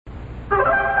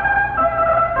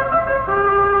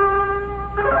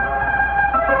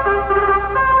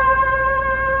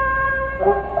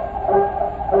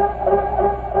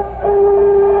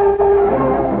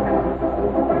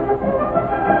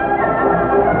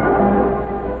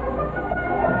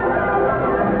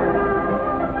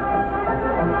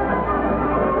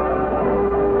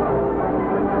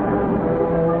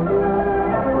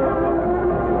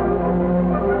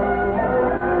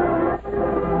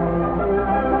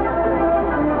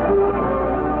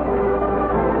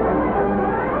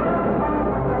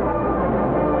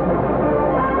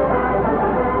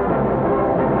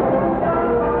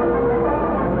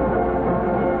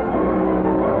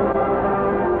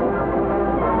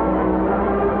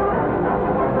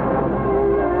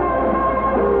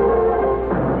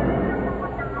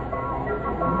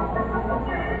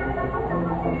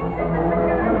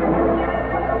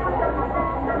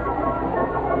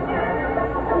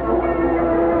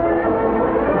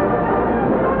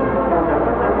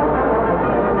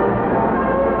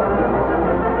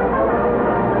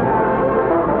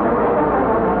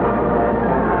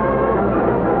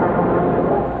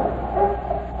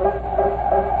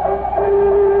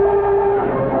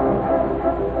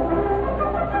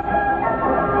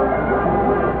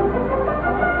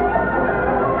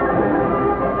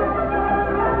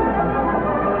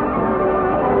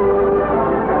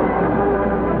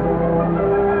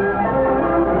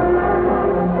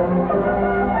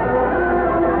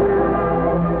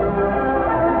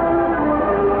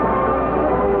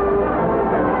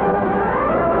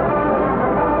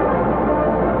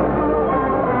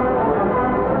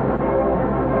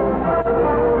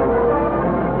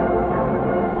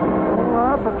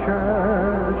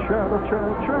Lots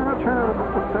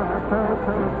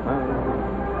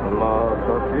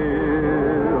of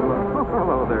feel.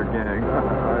 Hello there, gang.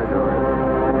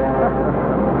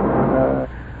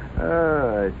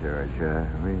 Hi, George.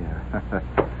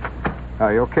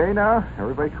 Are you okay now?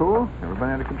 Everybody cool?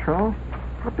 Everybody under control?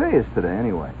 What day is today,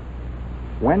 anyway?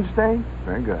 Wednesday?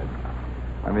 Very good.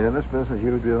 I mean, in this business,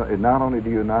 not only do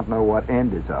you not know what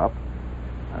end is up,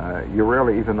 you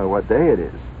rarely even know what day it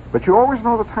is. But you always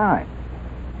know the time.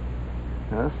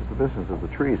 Now, this is the business of the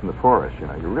trees in the forest. You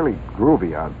know, you're really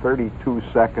groovy on 32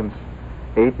 seconds,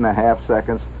 8.5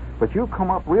 seconds. But you come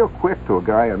up real quick to a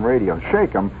guy on radio and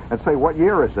shake him and say, "What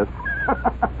year is it?"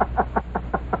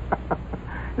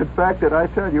 In fact, did I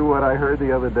tell you what I heard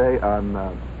the other day on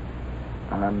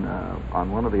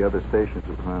one of the other stations?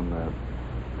 It was on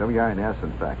WINS,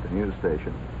 in fact, the news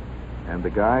station. And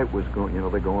the guy was going,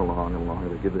 they go along and along.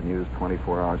 They give the news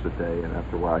 24 hours a day, and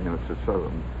after a while, it's just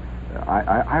so.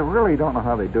 I really don't know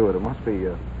how they do it. It must be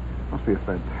a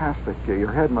fantastic.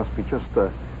 Your head must be just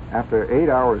after 8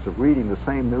 hours of reading the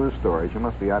same news stories, you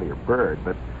must be out of your bird.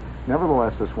 But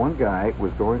nevertheless, this one guy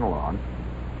was going along,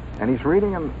 and he's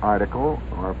reading an article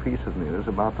or a piece of news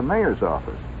about the mayor's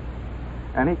office,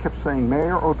 and he kept saying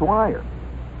Mayor O'Dwyer.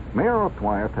 Mayor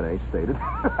O'Dwyer today stated.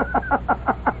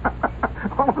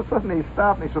 All of a sudden he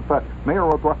stopped and he said, Mayor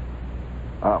O'Dwyer,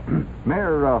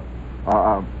 Mayor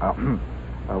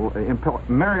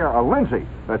Lindsay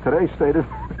today stated,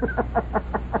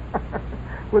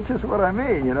 which is what I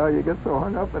mean. You get so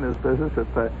hung up in this business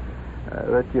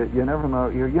that you never know.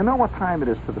 You know what time it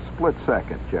is to the split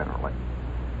second generally,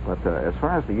 but as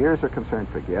far as the years are concerned,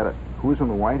 forget it. Who's in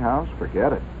the White House?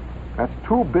 Forget it. That's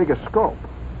too big a scope.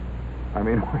 I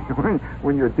mean,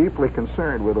 when you're deeply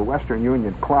concerned with a Western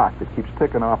Union clock that keeps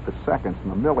ticking off the seconds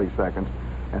and the milliseconds,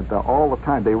 and all the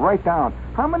time they write down.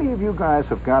 How many of you guys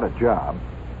have got a job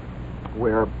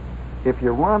where if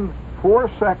you run 4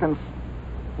 seconds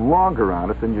longer on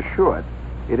it than you should,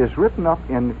 it is written up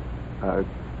in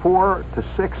 4 to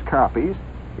 6 copies.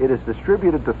 It is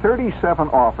distributed to 37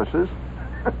 offices.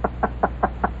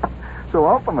 So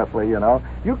ultimately,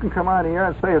 you can come on here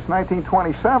and say it's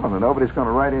 1927 and nobody's going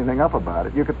to write anything up about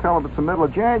it. You could tell them it's the middle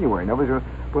of January.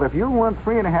 But if you run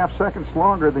 3.5 seconds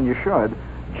longer than you should,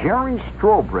 Jerry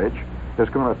Strobridge is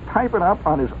going to type it up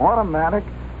on his automatic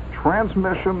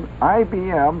transmission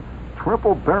IBM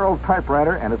triple-barrel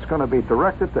typewriter, and it's going to be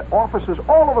directed to offices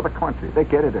all over the country. They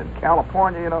get it in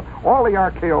California, all the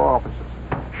RKO offices.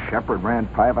 Shepard ran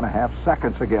 5.5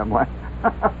 seconds again.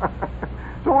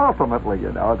 So ultimately,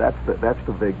 that's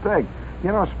the big thing.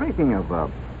 Speaking of,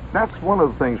 that's one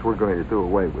of the things we're going to do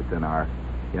away with in our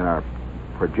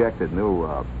projected new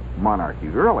monarchy.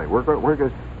 Really,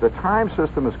 the time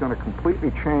system is going to completely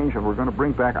change, and we're going to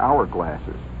bring back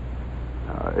hourglasses.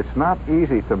 It's not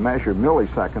easy to measure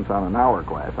milliseconds on an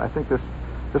hourglass. I think this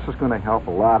is going to help a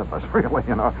lot of us, really.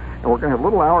 And we're going to have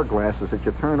little hourglasses that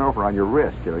you turn over on your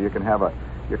wrist. You can have a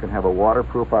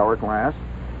waterproof hourglass.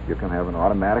 You can have an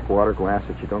automatic water glass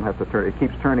that you don't have to turn. It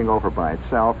keeps turning over by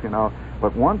itself,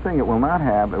 But one thing it will not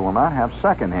have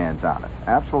second hands on it.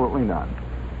 Absolutely none.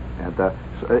 And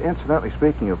incidentally,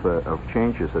 speaking of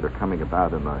changes that are coming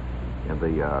about in the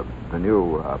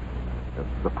new,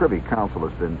 the Privy Council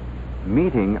has been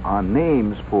meeting on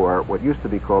names for what used to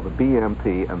be called the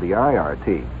BMT and the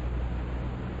IRT.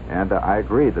 And I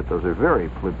agree that those are very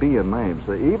plebeian names.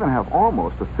 They even have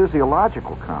almost a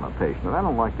physiological connotation that I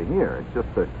don't like to hear. It's just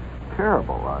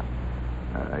terrible. I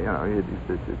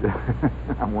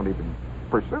won't even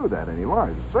pursue that anymore.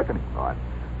 It's a sickening thought.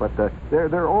 But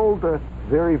they're old,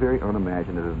 very, very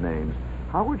unimaginative names.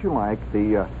 How would you like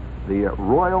the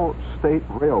Royal State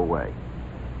Railway?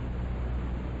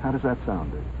 How does that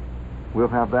sound? We'll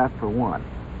have that for one.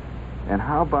 And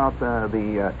how about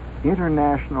the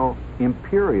International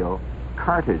Imperial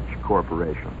Cartage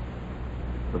Corporation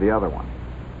for the other one?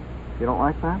 You don't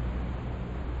like that?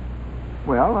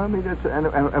 Well, I mean,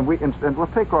 and we'll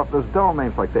take off those dull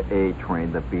names like the A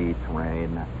train, the B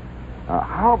train.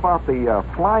 How about the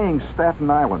Flying Staten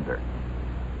Islander?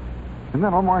 Isn't that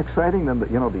a little more exciting than the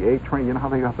A train? You know how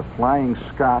they got the Flying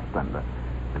Scot and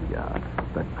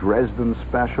the Dresden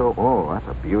Special? Oh, that's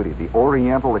a beauty. The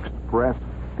Oriental Express.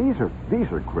 These are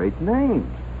great names.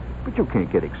 But you can't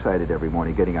get excited every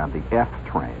morning getting on the F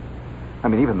train. I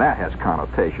mean, even that has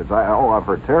connotations. I've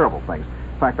heard terrible things.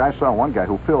 In fact, I saw one guy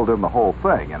who filled in the whole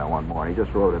thing, one morning. He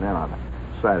just wrote it in on the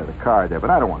side of the car there.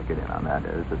 But I don't want to get in on that.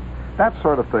 That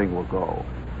sort of thing will go.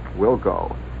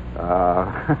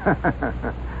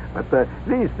 But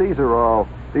these are all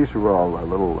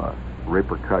little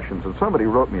repercussions. And somebody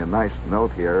wrote me a nice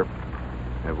note here,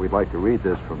 and we'd like to read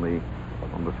this from the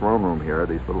from the throne room here,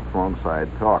 these little throne side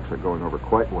talks are going over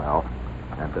quite well.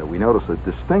 And we notice a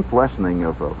distinct lessening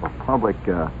of public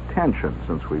tension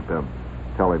since we've been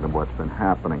telling them what's been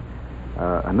happening.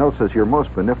 A note says, Your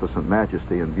Most Beneficent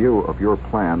Majesty, in view of your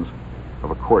plans of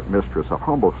a court mistress, a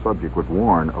humble subject would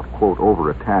warn of, quote,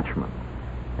 over-attachment.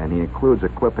 And he includes a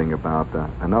clipping about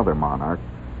another monarch,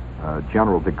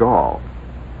 General de Gaulle.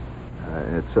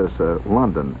 It says,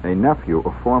 London, a nephew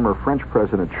of former French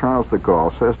President Charles de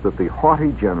Gaulle says that the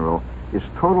haughty general is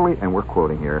totally, and we're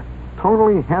quoting here,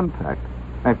 totally henpecked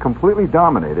and completely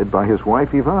dominated by his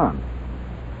wife Yvonne.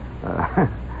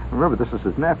 Remember, this is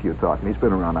his nephew talking. He's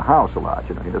been around the house a lot.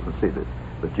 You know, he doesn't see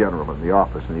the general in the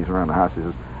office, and he's around the house. He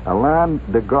says, Alain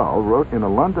de Gaulle wrote in a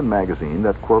London magazine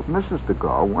that, quote, Mrs. de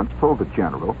Gaulle once told the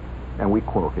general, and we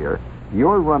quote here,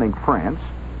 You're running France,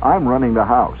 I'm running the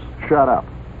house. Shut up.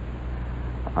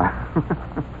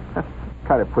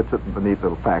 Kind of puts it in a neat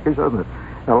little package, doesn't it?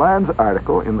 Alain's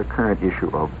article in the current issue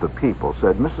of The People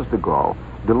said Mrs. de Gaulle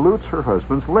dilutes her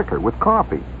husband's liquor with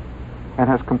coffee and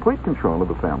has complete control of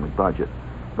the family budget.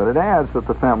 But it adds that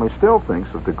the family still thinks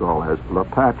of de Gaulle as le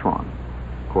patron.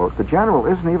 Quote, the general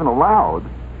isn't even allowed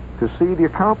to see the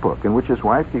account book in which his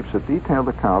wife keeps a detailed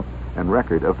account and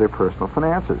record of their personal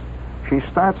finances. She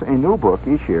starts a new book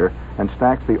each year and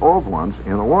stacks the old ones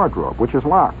in a wardrobe, which is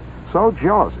locked. So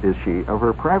jealous is she of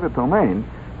her private domain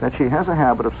that she has a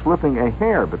habit of slipping a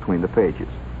hair between the pages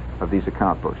of these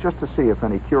account books, just to see if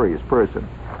any curious person,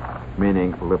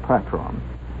 meaning le patron,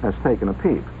 has taken a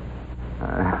peep.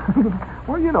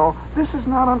 Well, you know, this is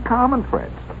not uncommon,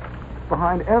 friends.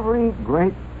 Behind every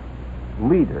great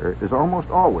leader is almost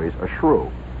always a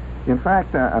shrew. In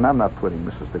fact, and I'm not putting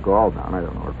Mrs. de Gaulle down, I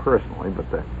don't know her personally, but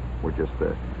we're just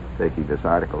taking this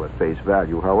article at face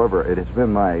value. However, it has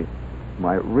been my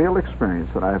real experience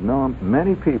that I have known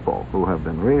many people who have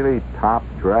been really top,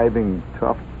 driving,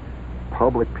 tough,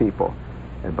 public people,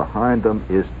 and behind them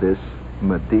is this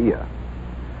Medea.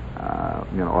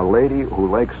 You know, a lady who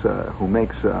makes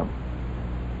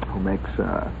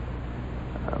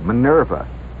Minerva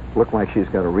look like she's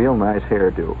got a real nice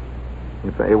hairdo.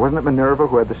 In fact, wasn't it Minerva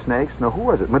who had the snakes? No, who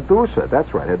was it? Medusa.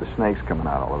 That's right. Had the snakes coming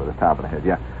out all over the top of the head.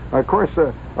 Yeah. Of course,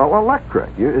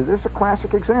 Electra. This is a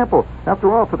classic example.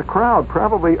 After all, to the crowd,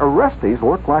 probably Orestes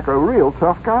looked like a real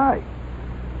tough guy.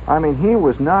 I mean, he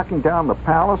was knocking down the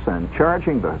palace and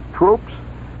charging the troops.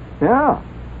 Yeah.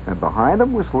 And behind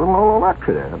him was little old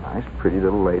Electra there, a nice, pretty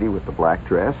little lady with the black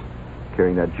dress,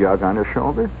 carrying that jug on her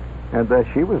shoulder. And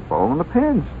she was bowling the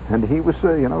pins. And he was,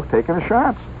 taking the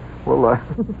shots. Well,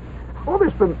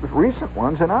 there's been recent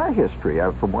ones in our history.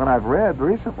 From what I've read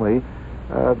recently,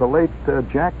 the late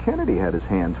Jack Kennedy had his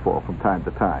hands full from time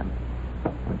to time.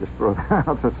 I just throw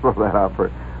that out for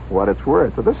what it's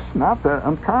worth. So this is not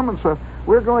uncommon. So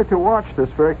we're going to watch this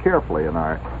very carefully in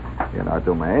our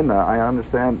domain. I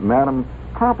understand Madame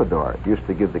Pompadour used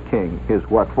to give the king his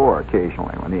what for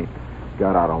occasionally when he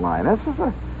got out of line. This is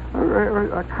a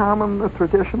common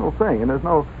traditional thing, and there's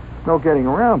no getting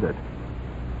around it.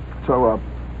 So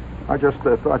I just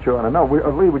thought you ought to know.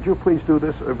 Lee, would you please do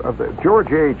this?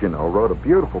 George Age, wrote a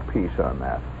beautiful piece on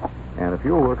that. And if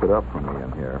you'll look it up for me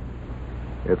in here,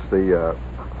 it's the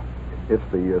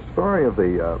story of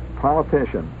the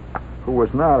politician who was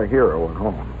not a hero at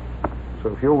home. So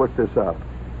if you'll look this up,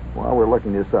 while we're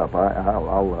looking this up,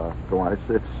 I'll go on.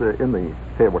 It's in the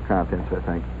table of contents, I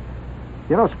think.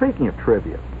 Speaking of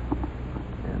trivia,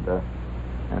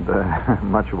 and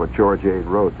much of what George Ade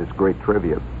wrote is great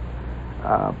trivia.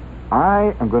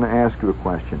 I am going to ask you a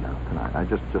question now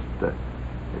tonight.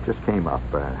 It just came up.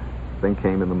 Thing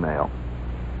came in the mail,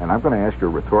 and I'm going to ask you a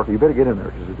rhetorical. You better get in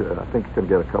there because I think you can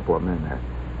get a couple of them in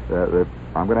there.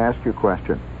 I'm going to ask you a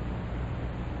question.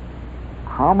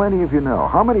 How many of you know?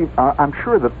 I'm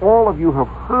sure that all of you have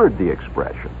heard the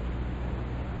expression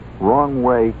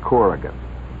 "Wrong-way Corrigon."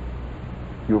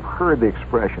 You've heard the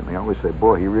expression. They always say,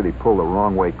 "Boy, he really pulled a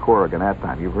wrong-way Corrigan that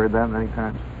time." You've heard that many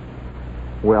times.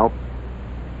 Well,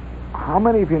 how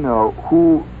many of you know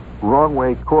who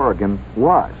Wrong-way Corrigan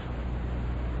was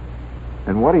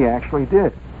and what he actually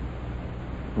did?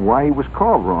 Why he was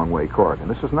called Wrong-way Corrigan?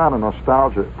 This is not a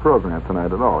nostalgia program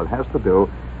tonight at all. It has to do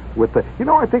with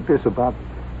I think there's about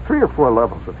 3 or 4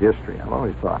 levels of history. I've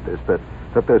always thought this, that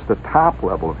there's the top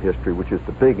level of history, which is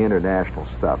the big international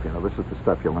stuff. This is the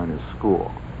stuff you learn in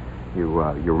school.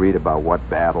 You read about what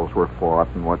battles were fought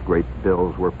and what great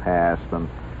bills were passed and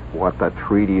what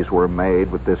treaties were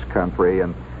made with this country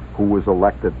and who was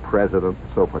elected president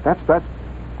and so forth.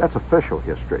 That's official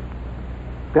history.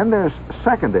 Then there's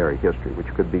secondary history, which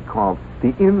could be called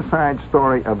the inside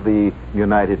story of the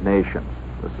United Nations.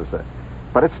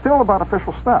 But it's still about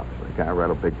official stuff. guy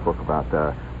wrote a big book about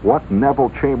what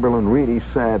Neville Chamberlain Reedy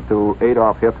said to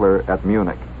Adolf Hitler at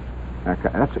Munich. Okay,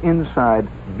 that's inside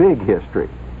big history.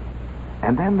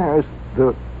 And then there's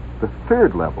the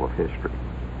third level of history,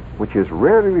 which is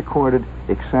rarely recorded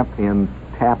except in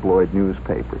tabloid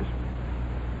newspapers.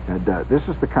 And this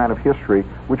is the kind of history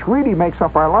which really makes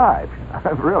up our lives.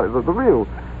 Really, the real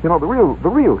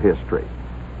history,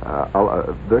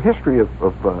 the history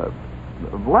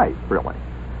of life, really.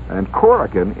 And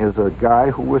Corrigan is a guy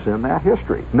who was in that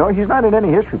history. No, he's not in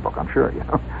any history book, I'm sure,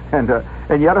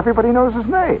 and yet everybody knows his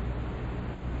name.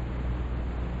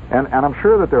 And I'm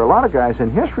sure that there are a lot of guys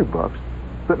in history books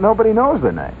that nobody knows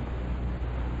their name.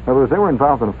 In other words, they were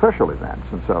involved in official events,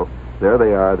 and so there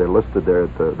they are. They're listed there.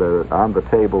 They're on the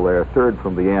table there, third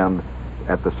from the end,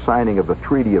 at the signing of the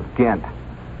Treaty of Ghent,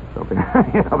 something,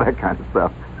 that kind of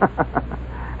stuff.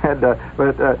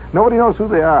 But nobody knows who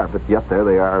they are. But yet there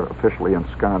they are, officially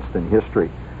ensconced in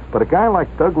history. But a guy like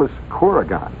Douglas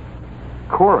Corrigan,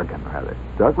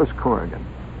 Douglas Corrigan,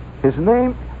 his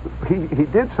name, he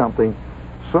did something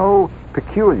so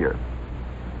peculiar,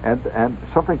 and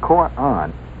something caught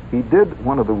on. He did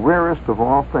one of the rarest of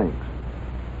all things.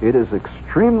 It is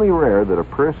extremely rare that a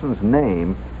person's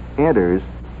name enters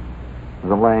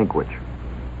the language.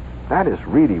 That is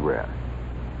really rare.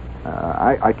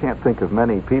 I can't think of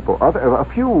many people. A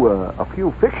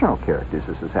few fictional characters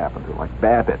this has happened to, like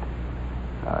Babbitt,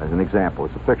 as an example.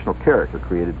 It's a fictional character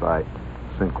created by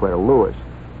Sinclair Lewis.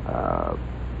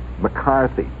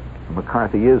 McCarthy,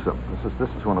 McCarthyism. This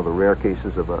is one of the rare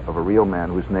cases of a real man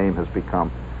whose name has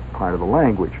become part of the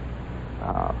language.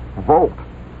 Volt.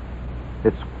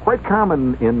 It's quite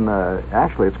common in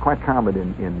it's quite common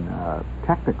in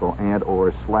technical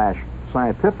and/or /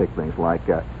 scientific things like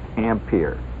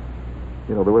Ampere.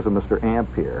 There was a Mr.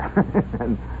 Ampere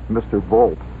and Mr.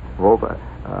 Volt.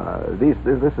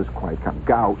 This is quite common.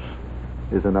 Gauss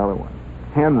is another one.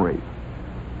 Henry.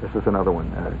 This is another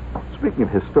one. Speaking of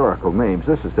historical names,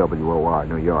 this is WOR,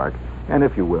 New York. And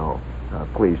if you will,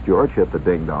 please, George, hit the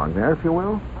ding-dong there, if you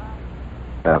will.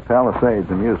 Palisades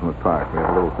Amusement Park. We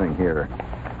have a little thing here.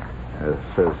 It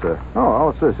says,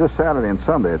 it says this Saturday and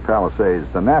Sunday at Palisades,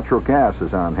 the natural gas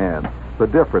is on hand. The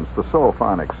difference, the soul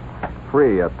phonics,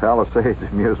 free at Palisades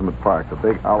Amusement Park, the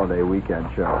big holiday weekend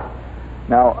show.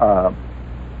 Now,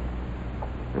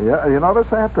 you notice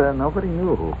that? Nobody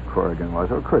knew who Corrigan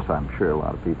was. Of course, I'm sure a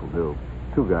lot of people do.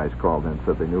 Two guys called in and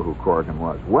said they knew who Corrigan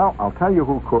was. Well, I'll tell you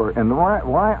who Corrigan, and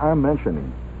why I'm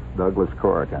mentioning Douglas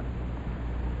Corrigan.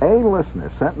 A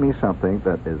listener sent me something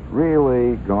that is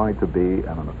really going to be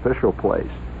in an official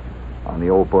place on the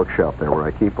old bookshelf there where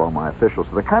I keep all my officials.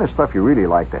 The kind of stuff you really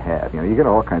like to have. You get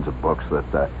all kinds of books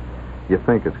that you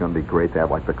think it's going to be great to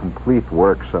have, like the complete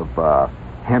works of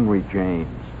Henry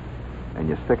James. And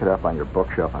you stick it up on your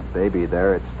bookshelf, and baby,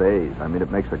 there it stays. I mean, it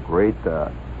makes a great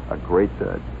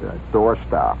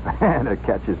doorstop, and it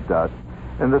catches dust.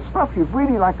 And the stuff you'd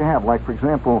really like to have, like, for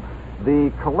example,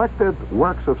 the collected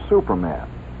works of Superman,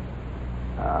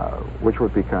 which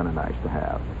would be kind of nice to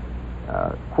have.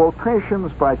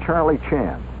 Quotations by Charlie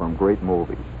Chan from great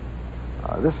movies.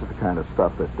 This is the kind of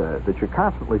stuff that you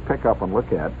constantly pick up and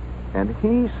look at. And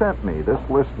he sent me, this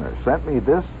listener, sent me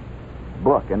this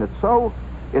book, and it's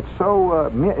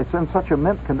in such a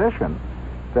mint condition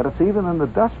that it's even in the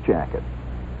dust jacket.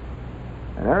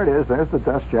 And there it is. There's the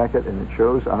dust jacket, and it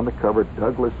shows on the cover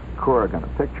Douglas Corrigan, a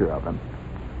picture of him.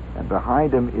 And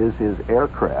behind him is his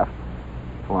aircraft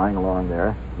flying along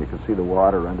there. You can see the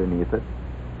water underneath it.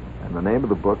 And the name of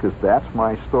the book is That's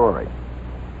My Story.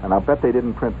 And I'll bet they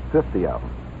didn't print 50 of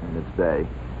them in its day.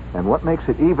 And what makes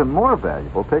it even more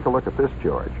valuable, take a look at this,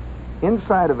 George.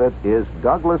 Inside of it is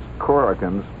Douglas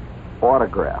Corrigan's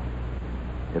autograph.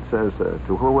 It says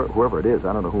to whoever it is,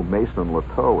 I don't know who Mason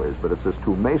Lateau is, but it says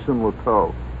to Mason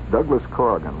Lateau, Douglas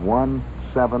Corrigan,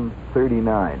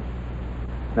 1739.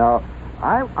 Now,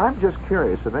 I'm just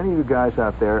curious if any of you guys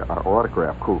out there are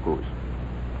autograph cuckoos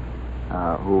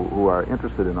who are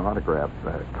interested in autograph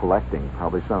collecting.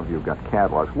 Probably some of you have got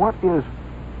catalogs. What is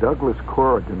Douglas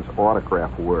Corrigan's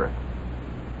autograph worth?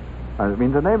 I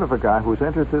mean, the name of a guy who's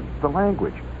entered the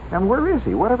language. And where is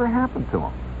he? Whatever happened to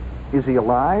him? Is he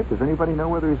alive? Does anybody know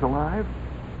whether he's alive?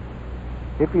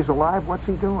 If he's alive, what's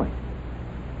he doing?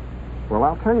 Well,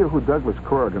 I'll tell you who Douglas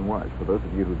Corrigan was, for those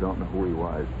of you who don't know who he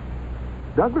was.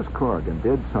 Douglas Corrigan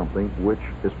did something which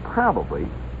is probably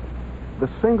the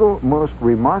single most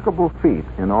remarkable feat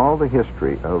in all the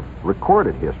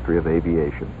recorded history of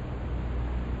aviation.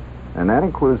 And that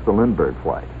includes the Lindbergh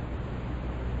flight.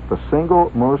 The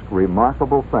single most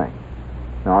remarkable thing.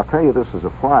 Now, I'll tell you this as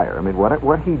a flyer. I mean,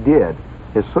 what he did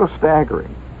is so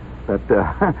staggering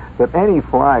that any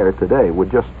flyer today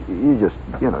would you just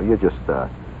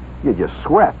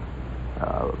sweat.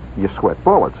 You sweat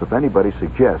bullets if anybody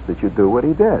suggests that you do what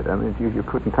he did. I mean, you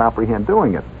couldn't comprehend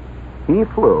doing it. He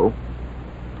flew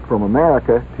from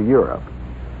America to Europe.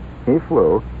 He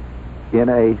flew in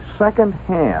a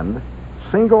second-hand,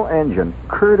 single-engine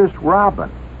Curtiss Robin,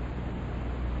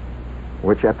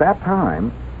 which at that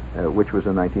time, which was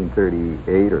in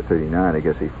 1938 or 39, I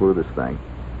guess he flew this thing.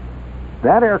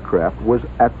 That aircraft was,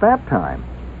 at that time,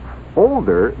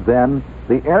 older than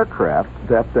the aircraft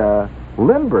that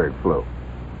Lindbergh flew.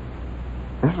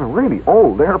 This is a really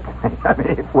old airplane. I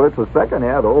mean, he flew, it's a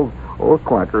second-hand old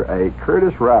clunker, a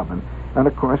Curtiss Robin, and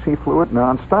of course he flew it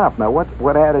non-stop. Now,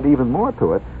 what added even more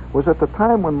to it was at the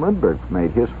time when Lindbergh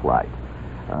made his flight.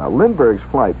 Lindbergh's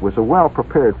flight was a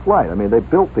well-prepared flight. I mean, they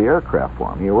built the aircraft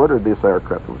for him. He ordered this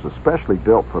aircraft that was especially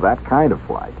built for that kind of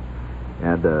flight.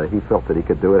 And he felt that he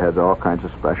could do it. It had all kinds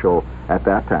of special, at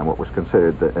that time, what was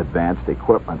considered the advanced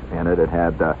equipment in it. It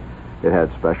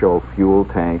had special fuel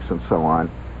tanks and so on.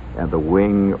 And the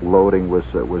wing loading was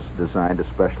designed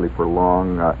especially for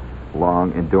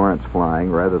long endurance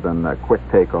flying rather than quick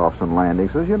takeoffs and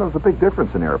landings. As you know, there's a big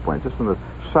difference in airplanes, just in the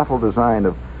subtle design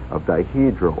of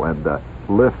dihedral and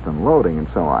lift and loading and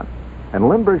so on. And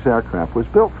Lindbergh's aircraft was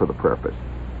built for the purpose.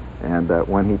 And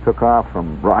when he took off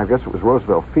from, I guess it was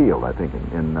Roosevelt Field, I think,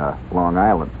 in Long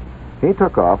Island, he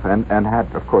took off and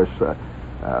had, of course,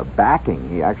 backing.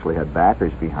 He actually had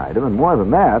backers behind him. And more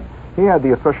than that, he had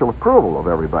the official approval of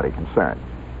everybody concerned,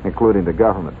 including the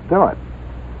government, to do it.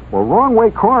 Well,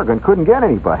 Wrong-way Corrigan couldn't get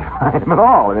anybody behind him at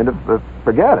all. I mean,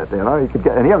 forget it. You know, he could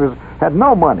get, and he had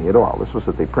no money at all. This was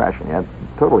the Depression. He had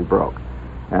totally broke,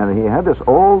 and he had this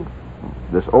old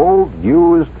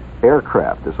used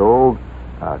aircraft, this old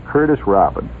Curtiss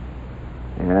Robin,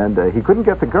 and he couldn't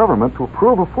get the government to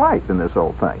approve a flight in this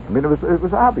old thing. I mean, it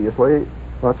was obviously.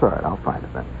 Well, that's all right. I'll find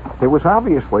it then. It was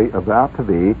obviously about to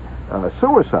be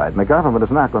suicide, and the government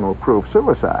is not going to approve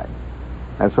suicide.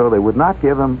 And so they would not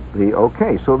give him the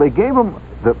okay. So they gave him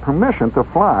the permission to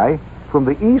fly from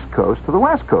the East Coast to the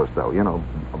West Coast, though, you know,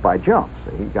 by jumps.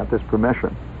 He got this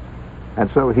permission.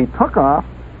 And so he took off,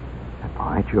 and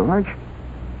by George,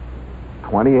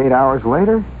 28 hours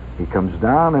later, he comes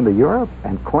down into Europe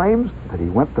and claims that he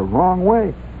went the wrong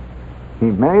way. He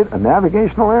made a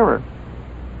navigational error.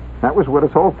 That was what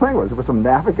his whole thing was. It was some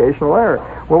navigational error.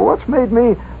 Well, what's made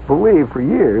me believe for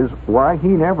years why he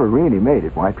never really made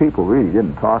it, why people really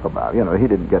didn't talk about, you know, he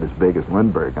didn't get as big as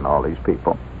Lindbergh and all these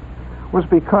people, was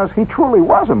because he truly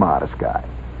was a modest guy.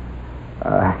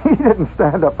 He didn't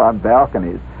stand up on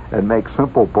balconies and make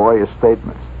simple boyish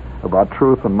statements about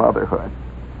truth and motherhood.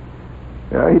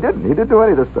 He didn't do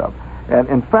any of this stuff. And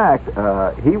in fact,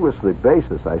 he was the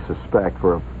basis, I suspect,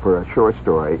 for a short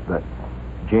story that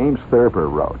James Thurber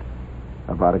wrote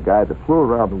about a guy that flew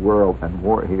around the world and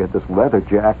he had this leather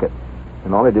jacket,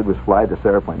 and all he did was fly this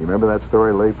airplane. You remember that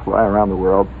story? He'd fly around the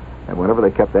world, and whenever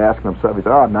they kept asking him something, he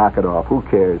said, "Oh, knock it off. Who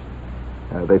cares?"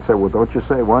 They'd say, "Well, don't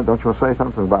you want to say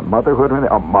something about motherhood or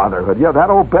anything?" "Oh, motherhood. Yeah, that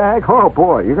old bag. Oh,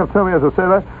 boy. You're going to tell me as I say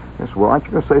that?" I said, "Well, aren't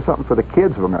you going to say something for the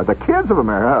kids of America?" The kids of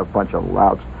America? Oh, a bunch of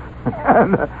louts.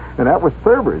 and that was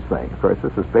Thurber's thing. Of course,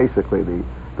 this is basically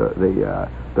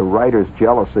the writer's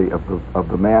jealousy of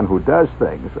the man who does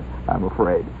things, I'm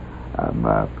afraid.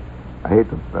 I hate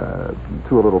to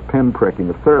do a little pinpricking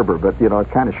of Thurber, but, you know,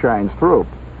 it kind of shines through.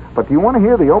 But do you want to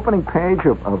hear the opening page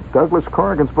of Douglas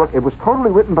Corrigan's book? It was totally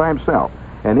written by himself.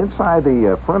 And inside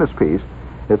the frontispiece,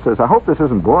 it says, I hope this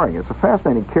isn't boring. It's a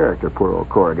fascinating character, poor old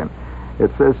Corrigan.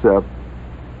 It says,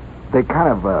 they kind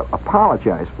of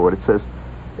apologize for it. It says,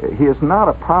 he is not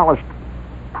a polished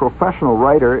professional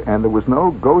writer, and there was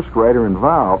no ghostwriter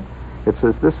involved. It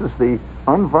says this is the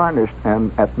unvarnished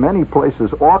and at many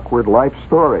places awkward life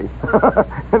story.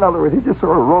 In other words, he just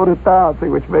sort of wrote it down, see,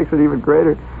 which makes it even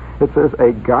greater. It says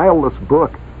a guileless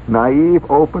book, naive,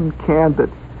 open, candid,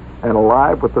 and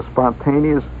alive with the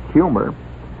spontaneous humor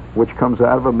which comes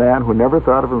out of a man who never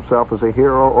thought of himself as a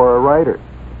hero or a writer.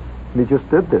 And he just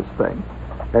did this thing.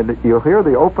 And you'll hear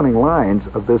the opening lines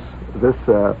of this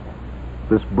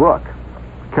book.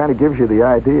 Kind of gives you the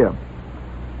idea.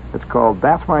 It's called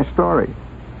That's My Story.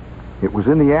 It was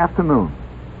in the afternoon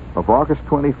of August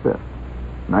 25th,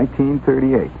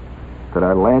 1938, that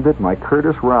I landed my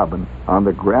Curtiss Robin on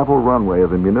the gravel runway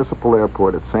of the municipal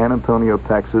airport at San Antonio,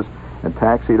 Texas, and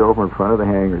taxied over in front of the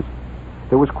hangars.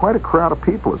 There was quite a crowd of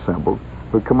people assembled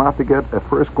who'd come out to get a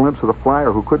first glimpse of the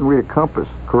flyer who couldn't read a compass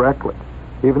correctly,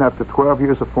 even after 12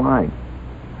 years of flying.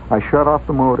 I shut off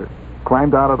the motor,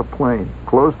 climbed out of the plane,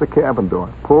 closed the cabin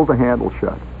door, pulled the handle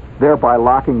shut, thereby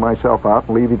locking myself out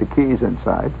and leaving the keys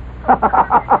inside.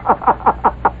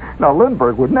 Now,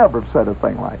 Lindbergh would never have said a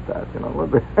thing like that, you know.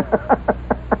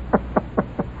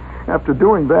 After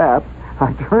doing that,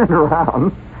 I turned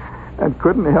around and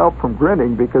couldn't help from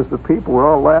grinning because the people were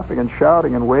all laughing and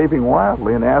shouting and waving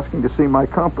wildly and asking to see my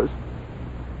compass.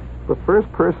 The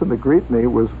first person to greet me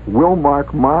was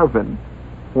Wilmark Marvin,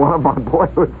 one of my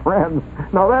boyhood friends.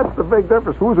 Now, that's the big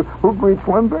difference. Who greets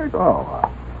Lindbergh?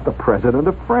 Oh, the president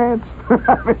of France.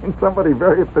 I mean, somebody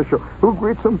very official. Who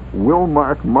greets him?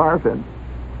 Wilmark Marvin,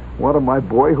 one of my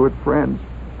boyhood friends.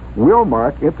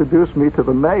 Wilmark introduced me to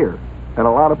the mayor and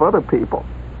a lot of other people.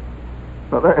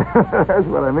 So there's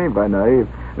what I mean by naive.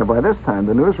 And by this time,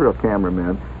 the newsreel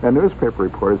cameramen and newspaper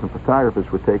reporters and photographers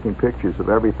were taking pictures of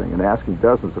everything and asking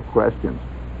dozens of questions.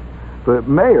 The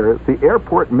mayor, the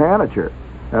airport manager,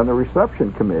 and the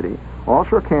reception committee all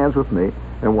shook hands with me,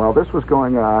 and while this was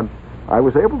going on, I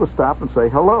was able to stop and say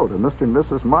hello to Mr. and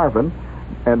Mrs. Marvin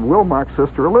and Wilmark's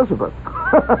sister Elizabeth.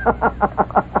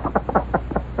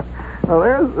 Well,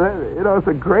 it's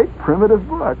a great primitive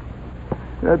book.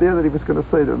 The idea that he was going to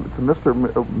say to Mr.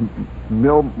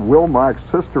 Wilmark's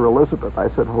sister Elizabeth, I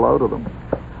said hello to them.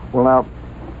 Well, now,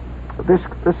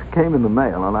 this came in the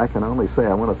mail, and I can only say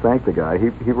I want to thank the guy.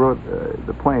 He rode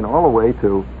the plane all the way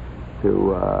to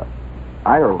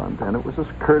Ireland, and it was this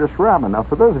Curtiss Robin. Now,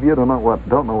 for those of you who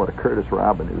don't know what a Curtiss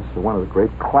Robin is, it's one of the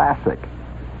great classic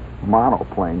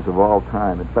monoplanes of all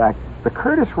time. In fact, the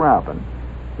Curtiss Robin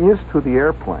is to the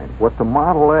airplane what the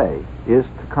Model A is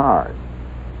to cars.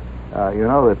 You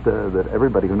know that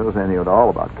everybody who knows anything at all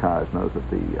about cars knows that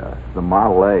the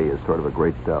Model A is sort of a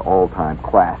great all-time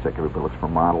classic. Everybody looks for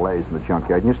Model A's in the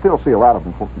junkyard, and you still see a lot of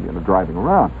them driving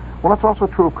around. Well, that's also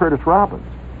true of Curtiss Robins.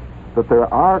 That there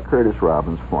are Curtiss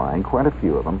Robins flying, quite a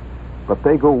few of them, but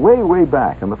they go way, way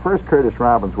back. And the first Curtiss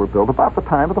Robins were built about the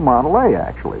time of the Model A,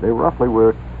 actually. They roughly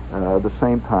were the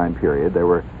same time period. They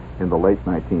were in the late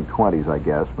 1920s, I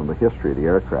guess, from the history of the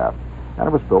aircraft. And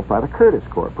it was built by the Curtiss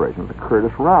Corporation. It was a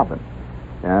Curtiss Robin.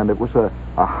 And it was a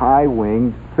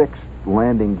high-wing, fixed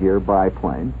landing gear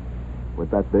biplane with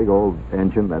that big old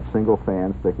engine, that single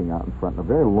fan sticking out in front, and a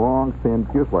very long, thin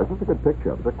fuselage. That's a good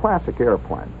picture of it. It's a classic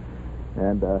airplane.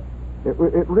 And it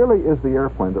really is the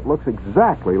airplane that looks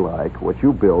exactly like what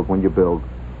you build when you build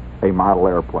a model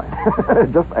airplane.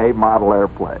 Just a model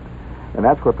airplane. And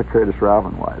that's what the Curtiss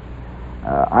Robin was.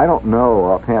 I don't know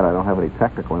offhand. I don't have any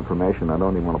technical information. I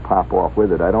don't even want to pop off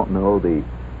with it. I don't know the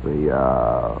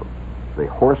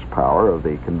horsepower of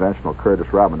the conventional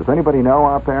Curtiss Robin. Does anybody know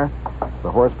out there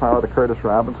the horsepower of the Curtiss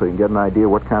Robin, so you can get an idea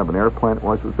what kind of an airplane it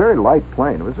was? It was a very light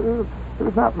plane. It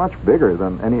was not much bigger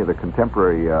than any of the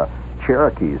contemporary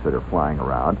Cherokees that are flying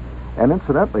around, and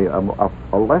incidentally,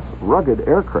 a less rugged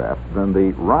aircraft than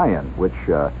the Ryan, which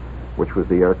was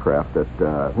the aircraft that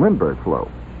Lindbergh flew.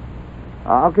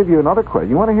 I'll give you another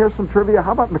question. You want to hear some trivia?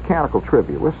 How about mechanical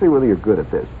trivia? We'll see whether you're good at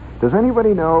this. Does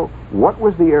anybody know what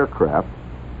was the aircraft?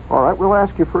 All right, we'll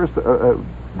ask you first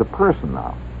the person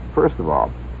now. First of all,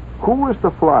 who was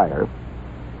the flyer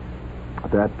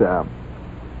that...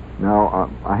 Now,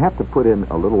 I have to put in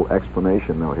a little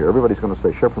explanation note here. Everybody's going to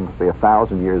say, Shipman must be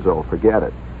 1,000 years old. Forget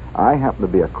it. I happen to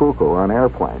be a cuckoo on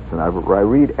airplanes, and I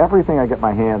read everything I get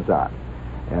my hands on.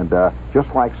 And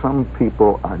just like some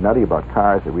people are nutty about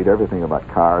cars, they read everything about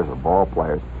cars or ball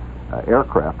players,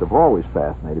 aircraft have always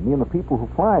fascinated me and the people who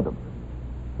fly them.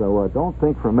 So don't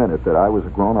think for a minute that I was a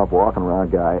grown-up walking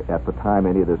around guy at the time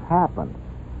any of this happened.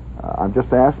 I'm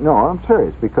just asking. No, I'm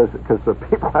serious, because the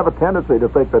people have a tendency to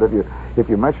think that if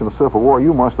you mention the Civil War,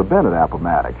 you must have been at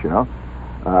Appomattox, you know.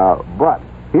 But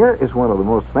here is one of the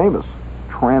most famous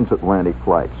transatlantic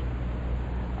flights.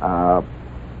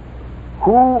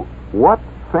 What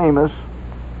famous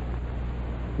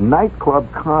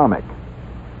nightclub comic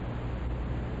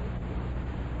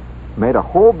made a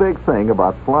whole big thing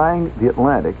about flying the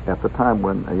Atlantic at the time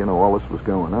when all this was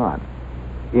going on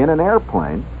in an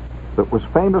airplane that was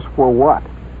famous for what?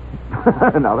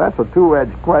 Now, that's a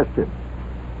two-edged question.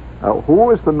 Who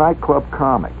was the nightclub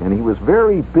comic? And he was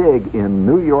very big in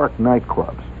New York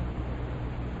nightclubs.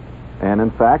 And,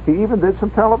 in fact, he even did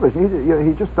some television.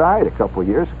 He just died a couple of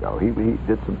years ago. He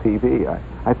did some TV.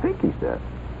 I think he's dead.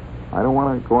 I don't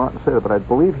want to go out and say that, but I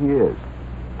believe he is.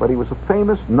 But he was a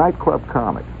famous nightclub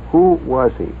comic. Who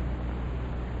was he?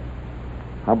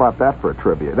 How about that for a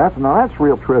trivia? That's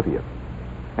real trivia.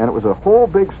 And it was a whole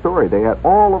big story. They had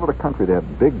all over the country. They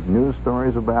had big news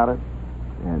stories about it,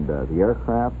 and the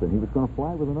aircraft. And he was going to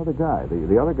fly with another guy.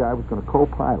 The other guy was going to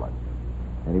co-pilot,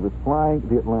 and he was flying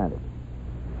the Atlantic.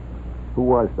 Who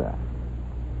was that?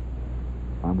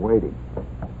 I'm waiting.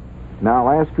 Now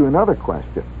I'll ask you another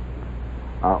question.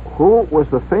 Who was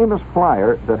the famous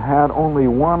flyer that had only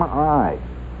one eye?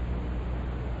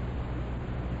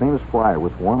 famous flyer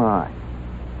with one eye.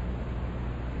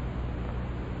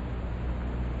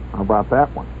 How about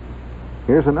that one?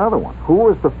 Here's another one. Who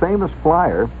was the famous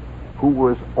flyer who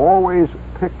was always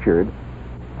pictured?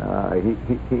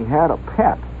 He had a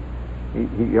pet.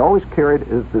 He always carried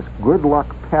this good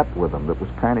luck pet with him that was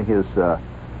kind of his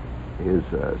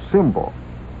symbol.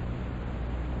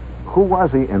 Who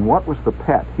was he, and what was the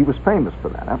pet? He was famous for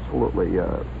that, absolutely.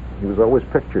 He was always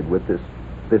pictured with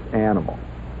this animal.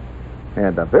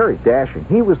 And very dashing.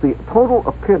 He was the total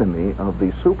epitome of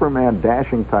the Superman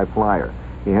dashing type flyer.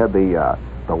 He had the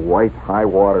white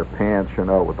high-water pants,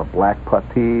 with the black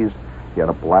puttees. He had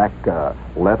a black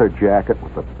leather jacket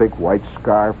with a big white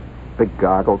scarf, big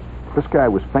goggles. This guy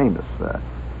was famous.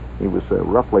 He was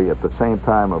roughly at the same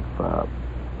time of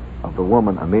the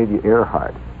woman Amelia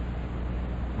Earhart.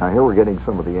 Now here we're getting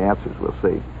some of the answers. We'll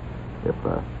see if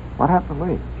what happened to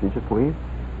Lee? Did she just leave?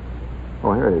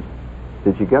 Oh, here it is.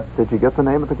 Did you get the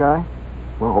name of the guy?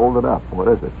 Well, hold it up. What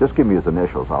is it? Just give me his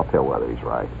initials. I'll tell whether he's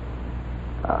right.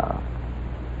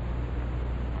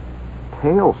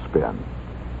 Tailspin.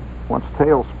 What's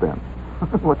Tailspin?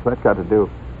 What's that got to do?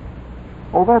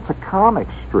 Oh, that's a comic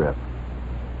strip.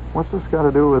 What's this got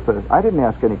to do with it? I didn't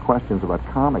ask any questions about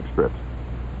comic strips.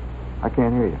 I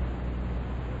can't hear you.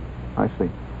 I see.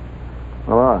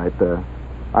 Well, all right.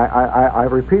 I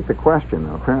repeat the question.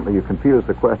 Apparently you confused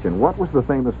the question. What was the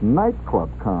famous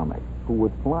nightclub comic who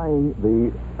was flying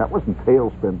the... That wasn't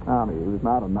Tailspin Tommy. He was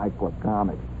not a nightclub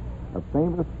comic. A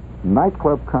famous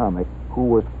nightclub comic who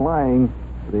was flying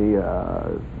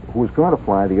who was going to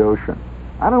fly the ocean.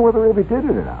 I don't know whether he ever did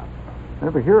it or not. I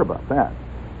never hear about that.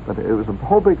 But it was a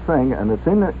whole big thing, and it's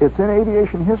in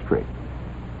aviation history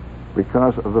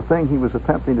because of the thing he was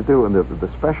attempting to do in the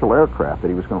special aircraft that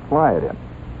he was going to fly it in.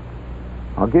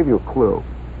 I'll give you a clue.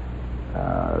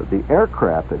 The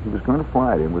aircraft that he was going to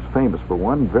fly it in was famous for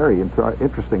one very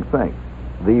interesting thing.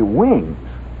 The wings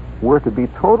were to be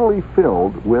totally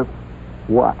filled with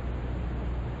what?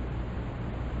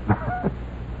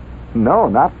 No,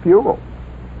 not fuel.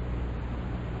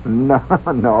 No,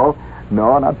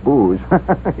 not booze.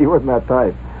 He wasn't that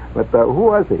type. But who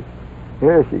was he?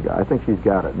 Here she goes. I think she's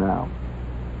got it now.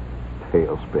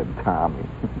 Tailspin Tommy.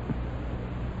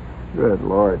 Good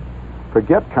Lord.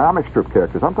 Forget comic strip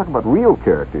characters. I'm talking about real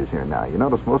characters here now. You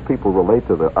notice most people relate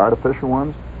to the artificial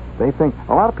ones. They think,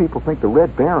 a lot of people think the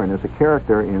Red Baron is a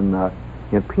character in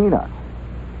Peanuts.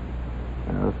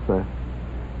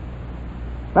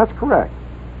 That's correct.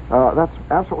 That's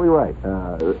absolutely right.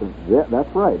 Yeah, that's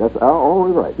right. That's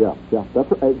always right. Yeah,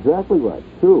 that's exactly right.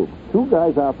 Two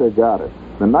guys out there got it.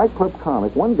 The nightclub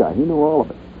comic, one guy, he knew all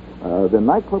of it. The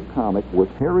nightclub comic was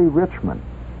Harry Richmond.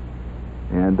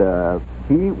 And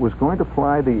he was going to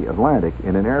fly the Atlantic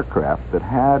in an aircraft that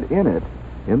had in it,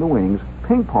 in the wings,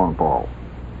 ping pong balls.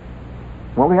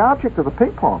 Well, the object of the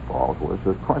ping pong balls was,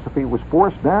 of course, if he was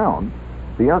forced down,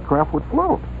 the aircraft would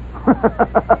float.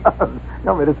 I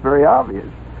mean, it's very obvious.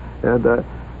 And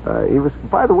he was,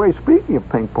 by the way, speaking of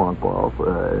ping pong balls,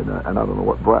 and I don't know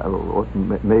what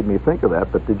made me think of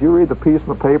that, but did you read the piece in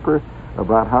the paper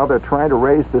about how they're trying to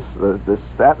raise this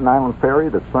Staten Island ferry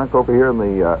that sunk over here in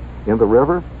the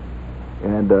river?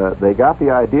 And they got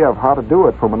the idea of how to do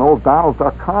it from an old Donald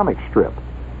Duck comic strip.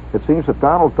 It seems that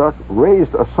Donald Duck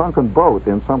raised a sunken boat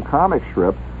in some comic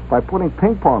strip by putting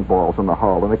ping pong balls in the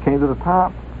hull, and it came to the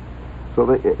top. So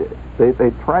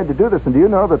they tried to do this, and do you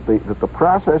know that the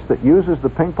process that uses the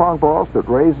ping pong balls that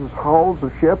raises hulls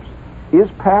of ships is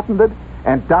patented,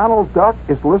 and Donald Duck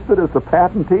is listed as the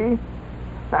patentee?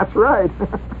 That's right.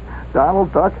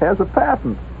 Donald Duck has a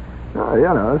patent.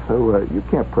 So you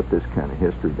can't put this kind of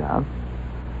history down.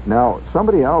 Now,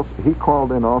 somebody else, he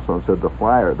called in also and said the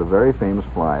flyer, the very famous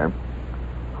flyer,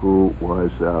 who was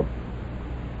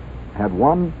had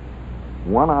one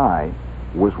eye,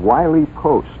 was Wiley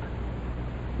Post.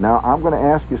 Now, I'm going to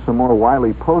ask you some more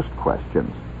Wiley Post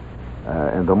questions.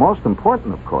 And the most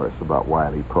important, of course, about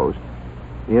Wiley Post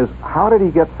is how did he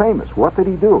get famous? What did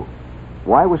he do?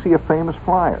 Why was he a famous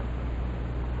flyer?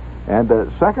 And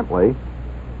secondly,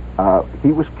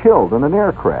 he was killed in an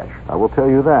air crash. I will tell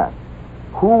you that.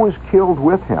 Who was killed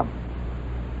with him?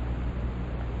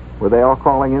 Were they all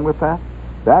calling in with that?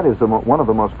 That is one of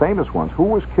the most famous ones. Who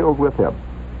was killed with him?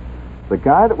 The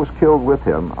guy that was killed with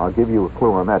him, I'll give you a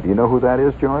clue on that. Do you know who that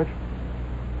is, George?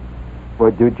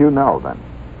 Well, did you know then?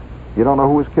 You don't know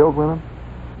who was killed with him?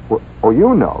 Well, oh,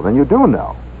 you know. Then you do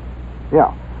know.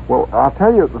 Yeah. Well, I'll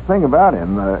tell you the thing about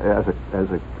him as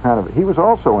a kind of... He was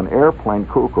also an airplane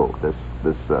cuckoo,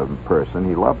 this person.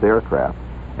 He loved aircraft,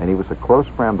 and he was a close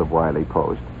friend of Wiley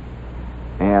Post.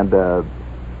 And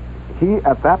he,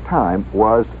 at that time,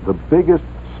 was the biggest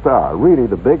star, really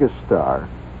the biggest star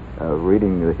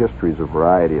reading the histories of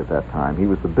variety at that time. He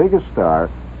was the biggest star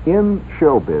in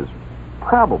showbiz,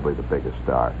 probably the biggest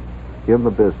star in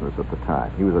the business at the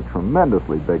time. He was a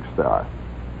tremendously big star.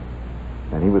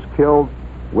 And he was killed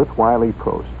with Wiley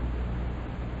Post.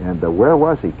 And where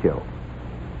was he killed?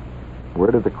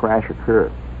 Where did the crash occur?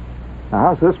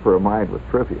 Now, how's this for a mind with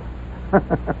trivia?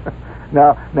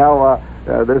 Now,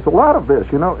 there's a lot of this.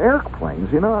 You know,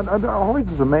 airplanes, you know, it always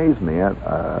has amazed me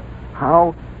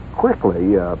how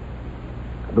quickly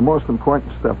the most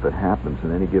important stuff that happens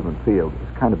in any given field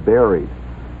is kind of buried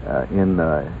in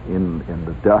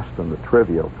the dust and the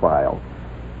trivial file.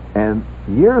 And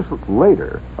years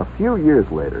later, a few years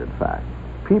later, in fact,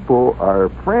 people are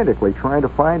frantically trying to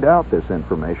find out this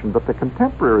information, but the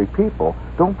contemporary people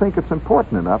don't think it's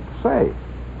important enough to say.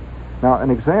 Now,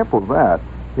 an example of that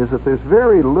is that there's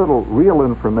very little real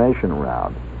information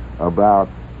around about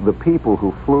the people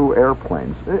who flew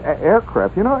airplanes.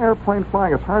 Aircraft, you know, airplane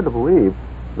flying, it's hard to believe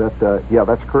that, yeah,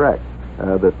 that's correct,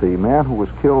 that the man who was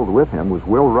killed with him was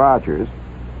Will Rogers,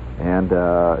 and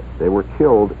they were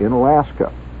killed in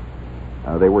Alaska.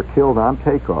 They were killed on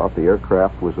takeoff. The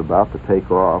aircraft was about to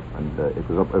take off, and it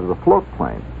was a float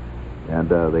plane. And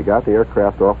they got the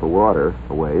aircraft off the water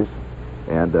a ways,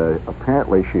 and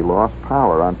apparently she lost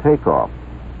power on takeoff.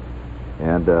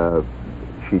 And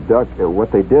she ducked.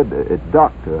 What they did, it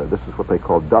ducked. This is what they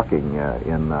call ducking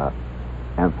in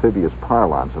amphibious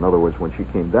parlance. In other words, when she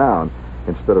came down,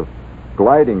 instead of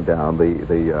gliding down,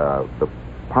 the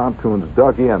pontoons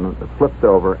dug in, flipped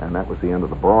over, and that was the end of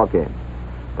the ball game.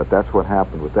 But that's what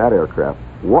happened with that aircraft.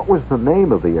 What was the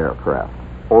name of the aircraft?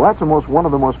 Well, that's one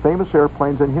of the most famous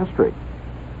airplanes in history.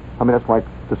 I mean, it's like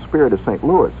the Spirit of St.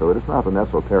 Louis, so it is not an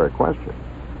esoteric question.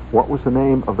 What was the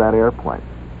name of that airplane?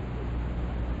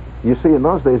 You see, in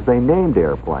those days, they named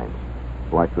airplanes,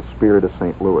 like the Spirit of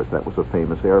St. Louis. That was a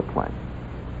famous airplane.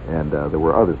 And there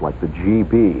were others, like the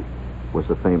GB was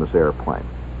a famous airplane.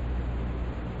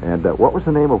 And what was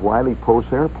the name of Wiley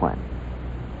Post's airplane?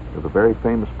 It was a very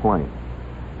famous plane.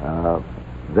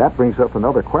 That brings up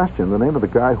another question: the name of the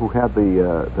guy who had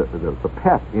the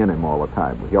pet in him all the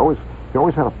time. He always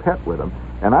had a pet with him.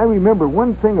 And I remember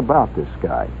one thing about this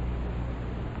guy.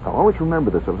 I'll always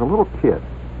remember this. I was a little kid,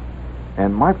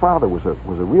 and my father was a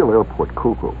real airport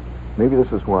cuckoo. Maybe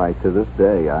this is why, to this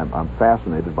day, I'm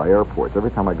fascinated by airports.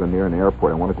 Every time I go near an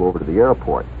airport, I want to go over to the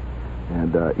airport.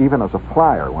 And even as a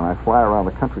flyer, when I fly around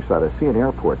the countryside, I see an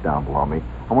airport down below me.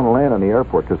 I want to land on the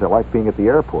airport because I like being at the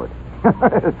airport.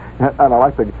 And I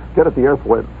like to get at the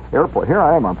airport. Here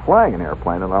I am, I'm flying an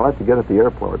airplane, and I like to get at the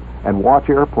airport and watch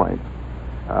airplanes.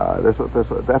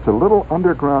 That's a little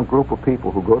underground group of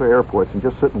people who go to airports and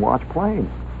just sit and watch planes.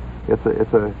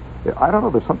 I don't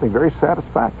know, there's something very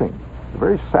satisfying.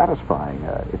 Very satisfying.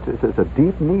 It's a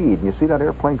deep need. And you see that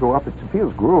airplane go up, it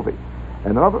feels groovy.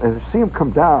 And you see them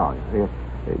come down.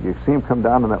 You see them come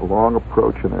down in that long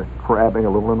approach, and they're crabbing a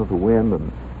little into the wind,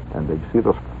 and you see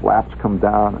those flaps come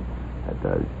down, and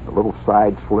a little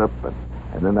side slip,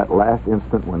 and then that last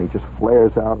instant when he just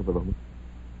flares out of the